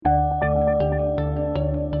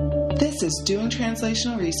This is Doing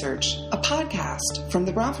Translational Research, a podcast from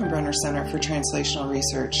the Bronfenbrenner Center for Translational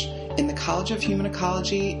Research in the College of Human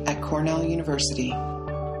Ecology at Cornell University.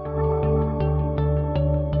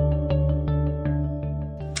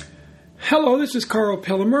 Hello, this is Carl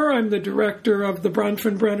Pillemer. I'm the director of the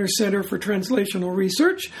Bronfenbrenner Center for Translational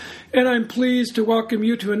Research, and I'm pleased to welcome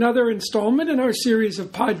you to another installment in our series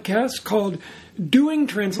of podcasts called Doing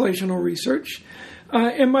Translational Research.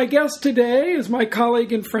 And my guest today is my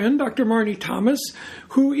colleague and friend, Dr. Marnie Thomas,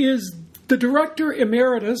 who is the Director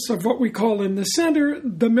Emeritus of what we call in the Center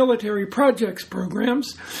the Military Projects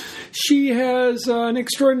Programs. She has an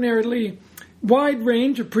extraordinarily wide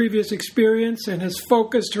range of previous experience and has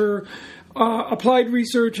focused her applied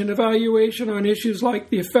research and evaluation on issues like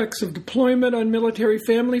the effects of deployment on military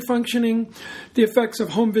family functioning, the effects of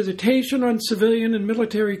home visitation on civilian and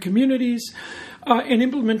military communities, and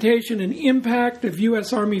implementation and impact of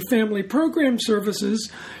U.S. Army Family Program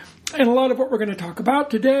Services. And a lot of what we're going to talk about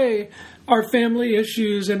today are family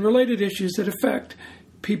issues and related issues that affect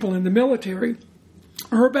people in the military.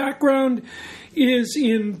 Her background is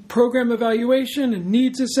in program evaluation and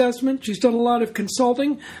needs assessment. She's done a lot of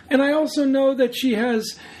consulting. And I also know that she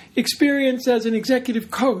has experience as an executive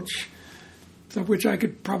coach, of which I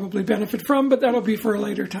could probably benefit from, but that'll be for a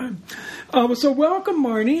later time. So welcome,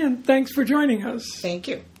 Marnie, and thanks for joining us. Thank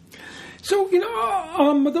you. So,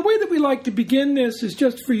 the way that we like to begin this is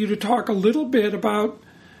just for you to talk a little bit about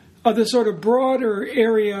the sort of broader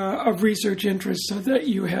area of research interests that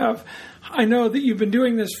you have. I know that you've been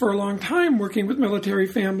doing this for a long time, working with military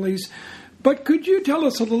families, but could you tell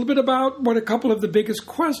us a little bit about what a couple of the biggest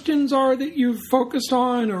questions are that you've focused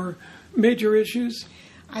on or major issues?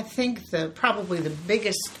 I think probably the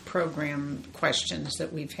biggest program questions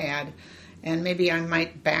that we've had, and maybe I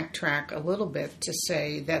might backtrack a little bit to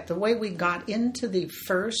say that the way we got into the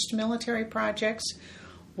first military projects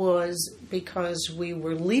was because we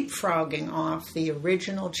were leapfrogging off the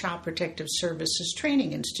original Child Protective Services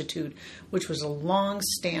Training Institute, which was a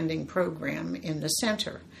long-standing program in the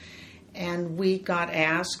center. And we got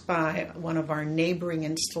asked by one of our neighboring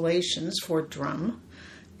installations, Fort Drum,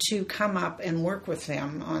 to come up and work with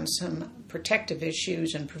them on some protective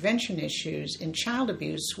issues and prevention issues in child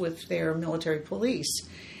abuse with their military police.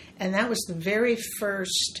 And that was the very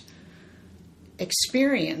first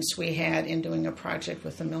experience we had in doing a project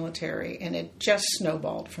with the military, and it just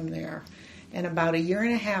snowballed from there. And about a year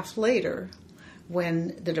and a half later,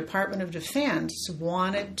 when the Department of Defense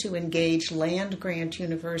wanted to engage land-grant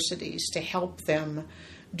universities to help them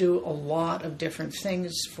do a lot of different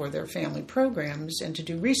things for their family programs and to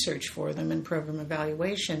do research for them and program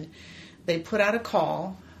evaluation, they put out a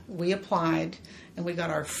call, we applied, and we got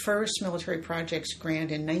our first military projects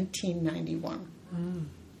grant in 1991.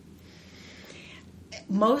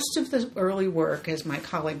 Most of the early work, as my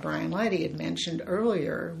colleague Brian Leidy had mentioned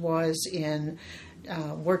earlier, was in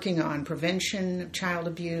working on prevention of child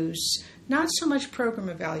abuse, not so much program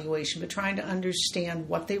evaluation, but trying to understand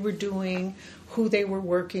what they were doing, who they were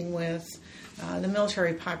working with. The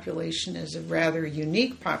military population is a rather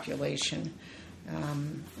unique population,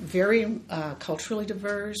 very culturally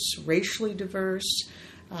diverse, racially diverse,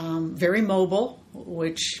 very mobile,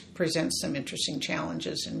 which presents some interesting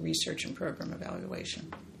challenges in research and program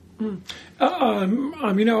evaluation.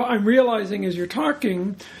 I'm realizing as you're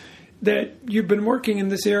talking that you've been working in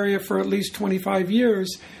this area for at least 25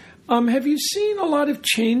 years. Have you seen a lot of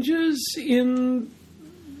changes in,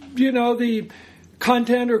 the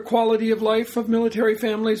content or quality of life of military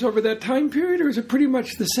families over that time period, or is it pretty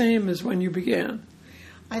much the same as when you began?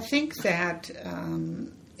 I think that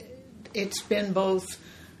it's been both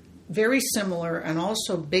very similar and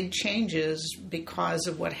also big changes because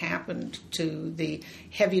of what happened to the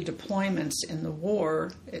heavy deployments in the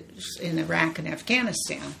war in Iraq and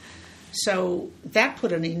Afghanistan. So that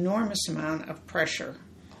put an enormous amount of pressure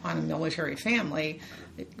on a military family,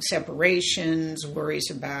 separations,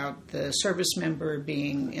 worries about the service member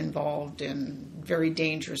being involved in very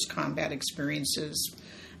dangerous combat experiences,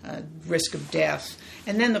 risk of death,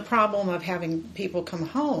 and then the problem of having people come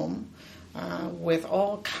home with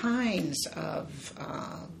all kinds of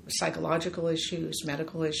psychological issues,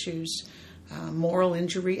 medical issues, moral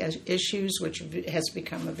injury issues, which has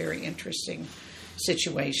become a very interesting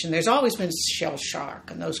situation. There's always been shell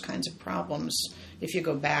shock and those kinds of problems if you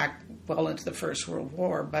go back well into the First World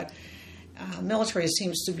War, but military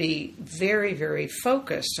seems to be very, very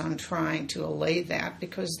focused on trying to allay that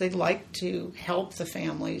because they like to help the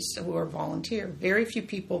families who are volunteer. Very few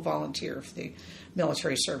people volunteer for the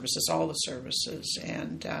military services, all the services,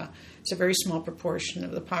 and It's a very small proportion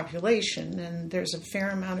of the population, and there's a fair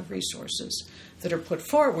amount of resources that are put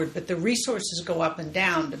forward, but the resources go up and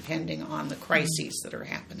down depending on the crises that are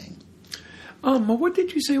happening. What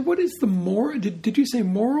did you say? What is the did you say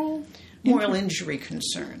moral? Moral injury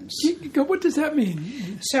concerns. What does that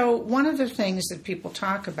mean? So one of the things that people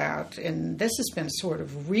talk about, and this has been sort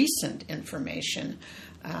of recent information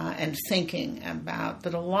and thinking about,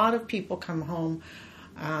 that a lot of people come home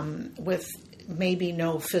with maybe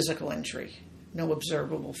no physical injury, no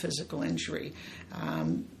observable physical injury,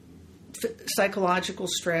 psychological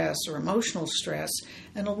stress or emotional stress,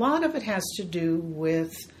 and a lot of it has to do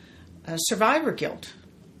with survivor guilt,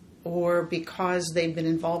 or because they've been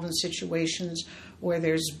involved in situations where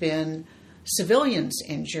there's been civilians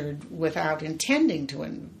injured without intending to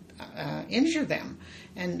injure them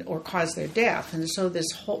or cause their death. And so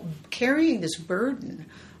this whole carrying this burden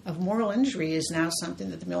of moral injury is now something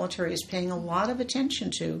that the military is paying a lot of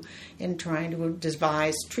attention to in trying to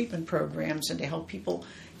devise treatment programs and to help people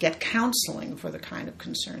get counseling for the kind of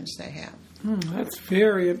concerns they have. That's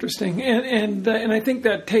very interesting. And I think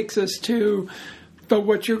that takes us to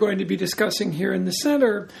what you're going to be discussing here in the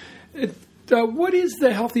center. What is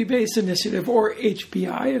the Healthy Base Initiative, or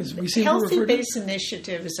HBI, as we seem to refer to it? Healthy Base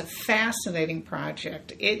Initiative is a fascinating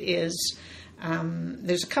project. It is.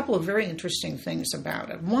 There's a couple of very interesting things about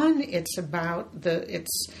it. One,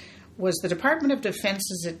 was the Department of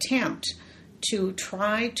Defense's attempt to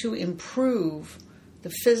try to improve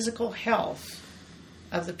the physical health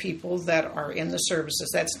of the people that are in the services.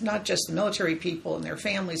 That's not just the military people and their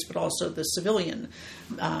families, but also the civilian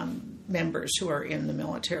members who are in the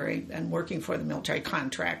military and working for the military,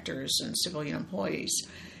 contractors and civilian employees,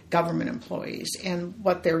 government employees. And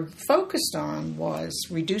what they're focused on was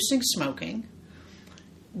reducing smoking,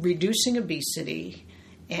 reducing obesity,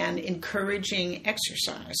 and encouraging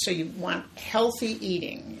exercise. So you want healthy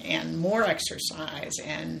eating and more exercise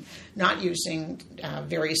and not using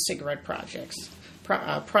various cigarette products.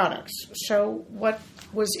 So what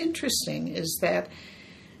was interesting is that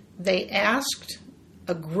they asked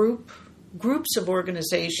groups of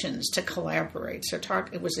organizations to collaborate. So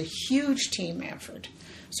it was a huge team effort.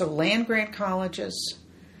 So land-grant colleges,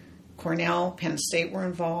 Cornell, Penn State were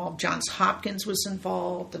involved, Johns Hopkins was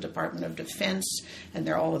involved, the Department of Defense, and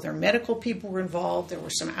all of their medical people were involved. There were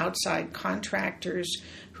some outside contractors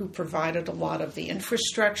who provided a lot of the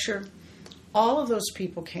infrastructure. All of those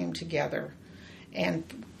people came together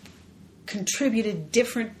and contributed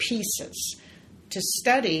different pieces to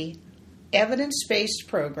study evidence-based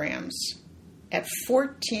programs at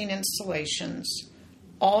 14 installations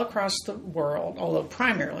all across the world, although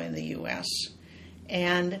primarily in the U.S.,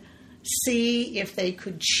 and see if they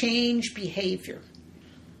could change behavior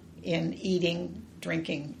in eating,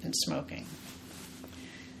 drinking, and smoking.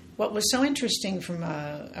 What was so interesting from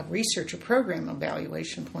a research or program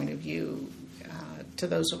evaluation point of view to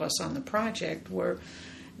those of us on the project were,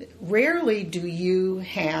 rarely do you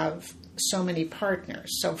have so many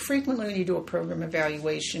partners. So frequently when you do a program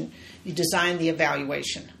evaluation, you design the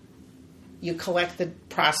evaluation. You collect the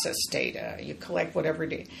process data, you collect whatever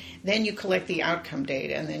data, then you collect the outcome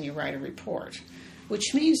data, and then you write a report,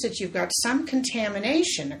 which means that you've got some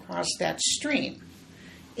contamination across that stream.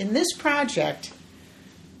 In this project,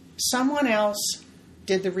 someone else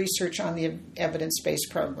did the research on the evidence-based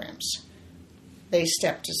programs. They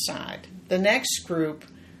stepped aside. The next group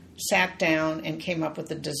sat down and came up with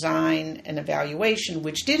the design and evaluation,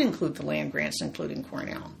 which did include the land grants, including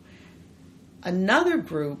Cornell. Another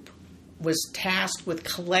group was tasked with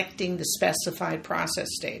collecting the specified process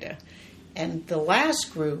data, and the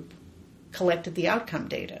last group collected the outcome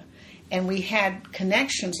data. And we had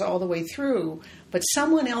connections all the way through, but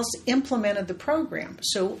someone else implemented the program.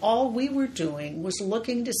 So all we were doing was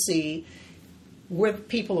looking to see, were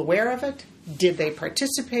people aware of it? Did they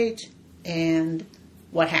participate? And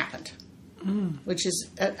what happened? Which is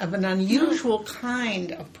of an unusual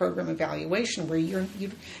kind of program evaluation where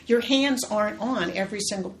your hands aren't on every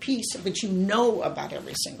single piece, but you know about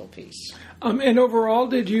every single piece. And overall,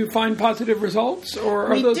 did you find positive results, or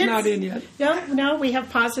are those not in yet? No, we have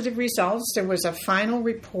positive results. There was a final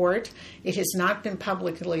report. It has not been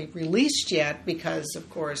publicly released yet because, of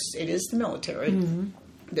course, it is the military. Mm-hmm.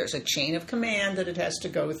 There's a chain of command that it has to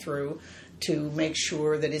go through to make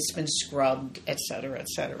sure that it's been scrubbed, et cetera, et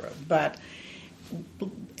cetera. But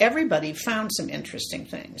everybody found some interesting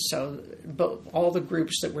things. So all the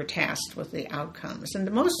groups that were tasked with the outcomes. And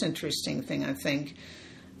the most interesting thing, I think,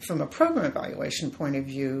 from a program evaluation point of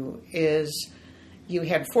view, is you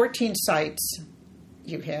had 14 sites,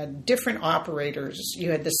 you had different operators, you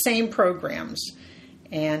had the same programs,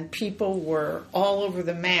 And people were all over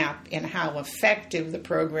the map in how effective the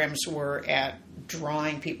programs were at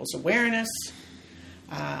drawing people's awareness,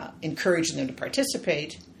 encouraging them to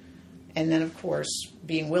participate, and then, of course,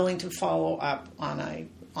 being willing to follow up on an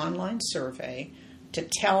online survey to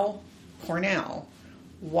tell Cornell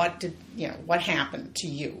what happened to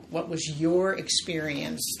you. What was your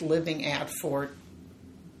experience living at Fort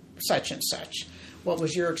such and such? What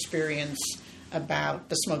was your experience about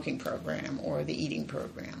the smoking program or the eating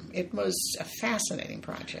program? It was a fascinating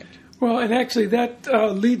project. Well, and actually that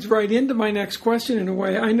leads right into my next question in a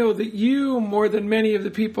way. I know that you, more than many of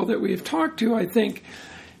the people that we've talked to, I think,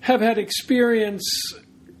 have had experience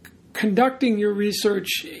conducting your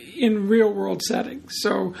research in real-world settings.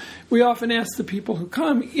 So we often ask the people who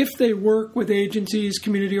come if they work with agencies,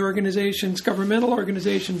 community organizations, governmental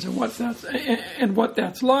organizations, and what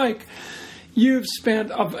that's like. You've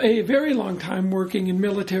spent a very long time working in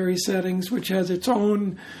military settings, which has its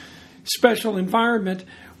own special environment.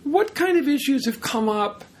 What kind of issues have come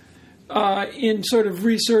up in sort of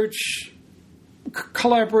research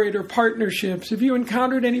collaborator partnerships? Have you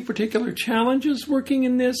encountered any particular challenges working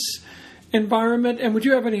in this environment? And would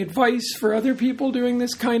you have any advice for other people doing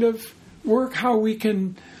this kind of work, how we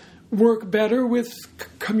can work better with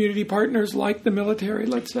community partners like the military,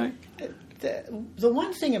 let's say? The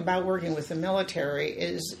one thing about working with the military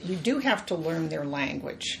is you do have to learn their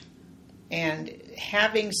language. And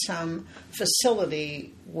having some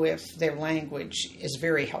facility with their language is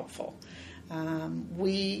very helpful.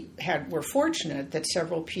 We're fortunate that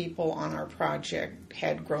several people on our project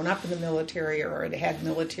had grown up in the military or had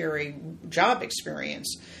military job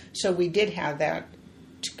experience. So we did have that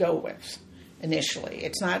to go with initially.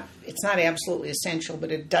 It's not absolutely essential,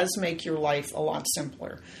 but it does make your life a lot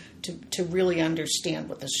simpler to really understand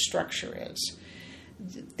what the structure is.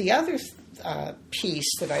 The other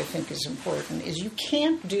piece that I think is important is you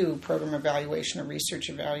can't do program evaluation or research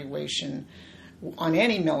evaluation on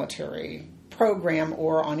any military program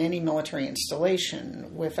or on any military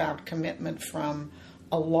installation without commitment from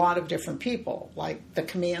a lot of different people. Like the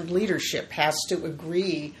command leadership has to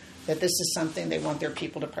agree that this is something they want their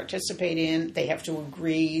people to participate in. They have to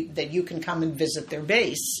agree that you can come and visit their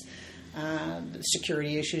base. The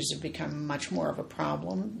security issues have become much more of a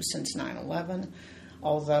problem since 9/11,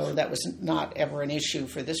 although that was not ever an issue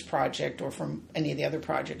for this project or from any of the other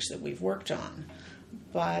projects that we've worked on.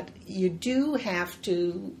 But you do have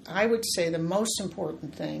to, I would say the most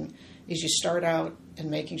important thing is you start out in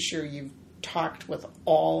making sure you've talked with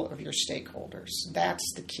all of your stakeholders. That's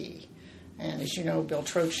the key. And as you know, Bill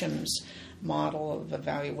Trocham's model of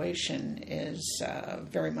evaluation is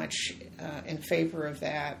very much in favor of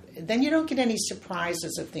that. Then you don't get any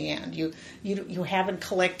surprises at the end. You haven't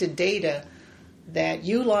collected data that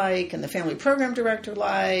you like and the family program director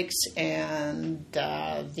likes and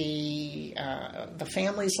the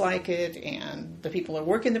families like it and the people who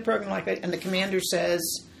work in the program like it, and the commander says,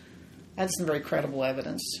 that's some very credible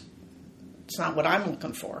evidence. It's not what I'm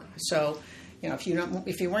looking for. So, if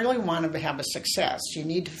you really want to have a success, you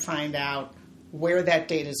need to find out where that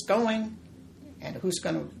data is going and who's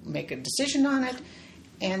going to make a decision on it.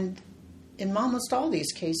 And in almost all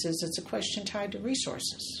these cases, it's a question tied to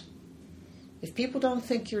resources. If people don't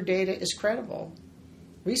think your data is credible,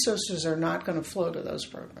 resources are not going to flow to those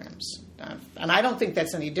programs. And I don't think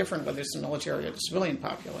that's any different whether it's the military or the civilian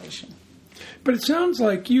population. But it sounds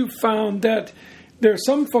like you found that there are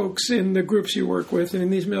some folks in the groups you work with and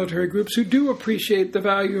in these military groups who do appreciate the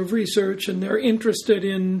value of research and they're interested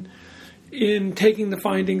in taking the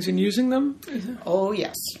findings and using them? Oh,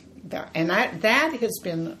 yes. That has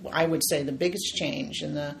been, I would say, the biggest change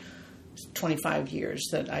in the 25 years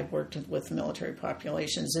that I've worked with military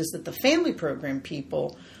populations is that the family program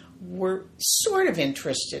people were sort of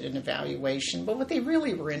interested in evaluation, but what they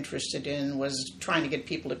really were interested in was trying to get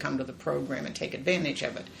people to come to the program and take advantage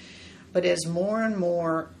of it. But as more and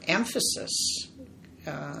more emphasis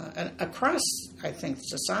across, I think,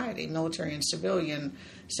 society, military and civilian,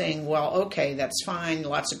 saying, well, okay, that's fine,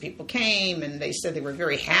 lots of people came, and they said they were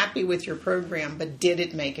very happy with your program, but did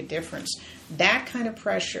it make a difference? That kind of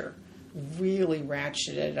pressure really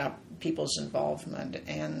ratcheted up people's involvement.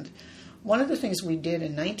 And one of the things we did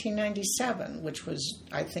in 1997, which was,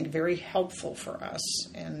 I think, very helpful for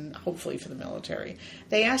us and hopefully for the military,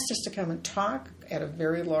 they asked us to come and talk at a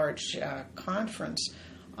very large conference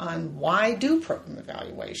on why do program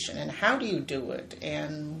evaluation and how do you do it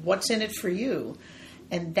and what's in it for you.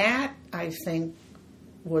 And that, I think,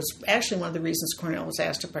 was actually one of the reasons Cornell was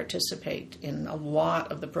asked to participate in a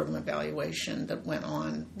lot of the program evaluation that went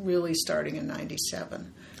on really starting in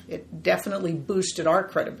 97. It definitely boosted our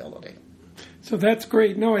credibility. So that's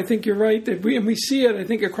great. No, I think you're right. That we see it, I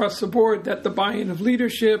think, across the board, that the buy-in of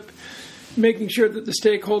leadership, making sure that the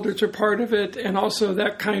stakeholders are part of it, and also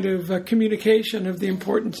that kind of communication of the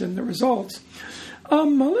importance and the results.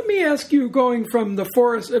 Let me ask you, going from the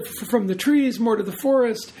forest, from the trees more to the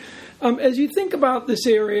forest, as you think about this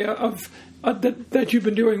area of that you've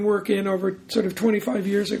been doing work in over sort of 25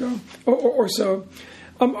 years ago or so,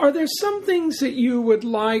 are there some things that you would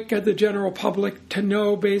like the general public to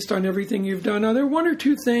know based on everything you've done? Are there one or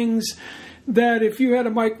two things that if you had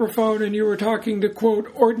a microphone and you were talking to,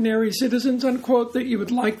 quote, ordinary citizens, unquote, that you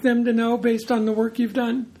would like them to know based on the work you've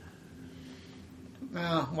done?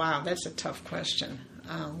 Oh, wow, that's a tough question.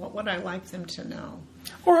 What would I like them to know?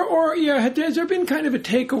 Or has there been kind of a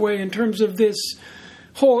takeaway in terms of this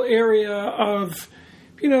whole area of,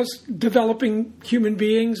 developing human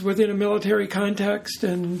beings within a military context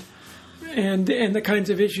and the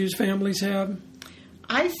kinds of issues families have?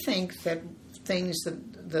 I think that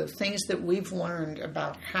the things that we've learned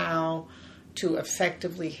about how to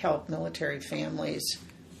effectively help military families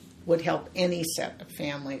would help any set of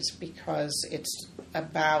families, because it's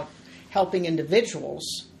about helping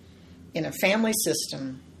individuals in a family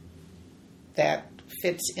system that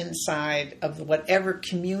fits inside of whatever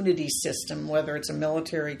community system, whether it's a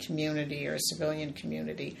military community or a civilian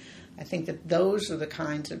community. I think that those are the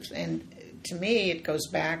kinds of, and to me it goes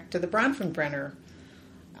back to the Bronfenbrenner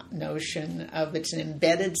notion of it's an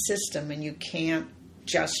embedded system, and you can't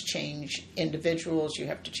just change individuals, you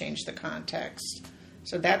have to change the context.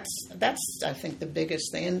 So that's I think the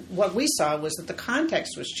biggest thing. And what we saw was that the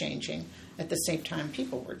context was changing at the same time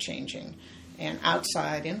people were changing, and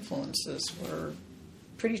outside influences were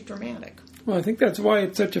pretty dramatic. Well, I think that's why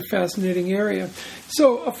it's such a fascinating area.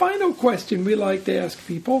 So a final question we like to ask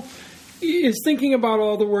people is, thinking about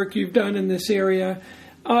all the work you've done in this area,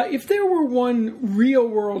 if there were one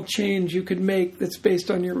real-world change you could make that's based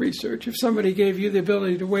on your research, if somebody gave you the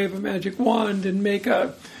ability to wave a magic wand and make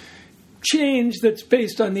a change that's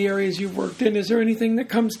based on the areas you've worked in, is there anything that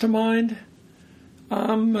comes to mind?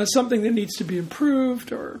 Something that needs to be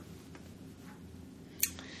improved? Or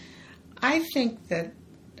I think I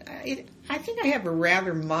have a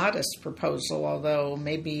rather modest proposal, although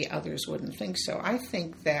maybe others wouldn't think so. I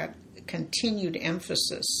think that continued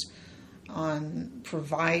emphasis on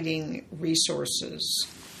providing resources,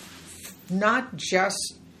 not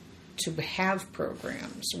just to have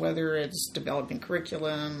programs, whether it's developing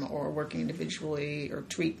curriculum or working individually or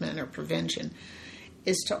treatment or prevention,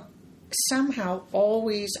 is to somehow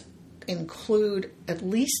always include at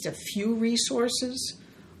least a few resources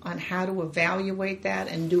on how to evaluate that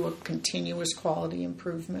and do a continuous quality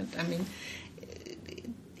improvement. I mean,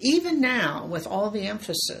 even now, with all the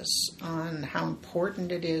emphasis on how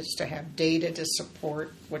important it is to have data to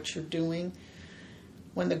support what you're doing,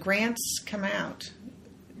 when the grants come out,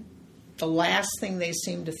 the last thing they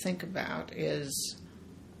seem to think about is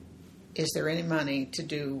there any money to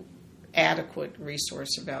do adequate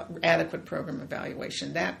program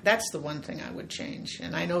evaluation? That's the one thing I would change.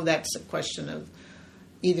 And I know that's a question of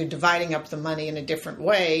either dividing up the money in a different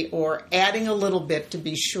way or adding a little bit to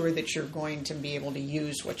be sure that you're going to be able to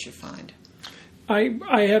use what you find.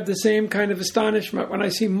 I have the same kind of astonishment when I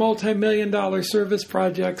see multi-million-dollar service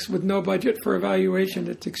projects with no budget for evaluation.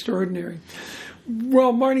 It's extraordinary.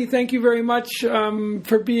 Well, Marnie, thank you very much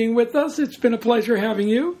for being with us. It's been a pleasure having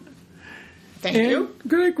you. Thank you.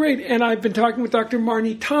 Great. And I've been talking with Dr.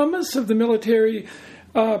 Marnie Thomas of the Military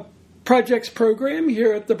Projects Program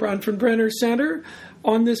here at the Bronfenbrenner Center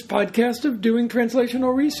on this podcast of Doing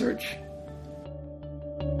Translational Research.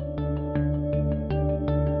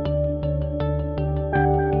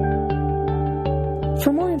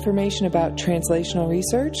 For more information about translational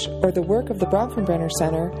research or the work of the Bronfenbrenner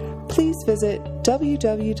Center, please visit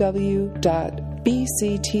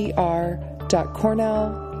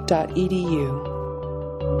www.bctr.cornell.edu.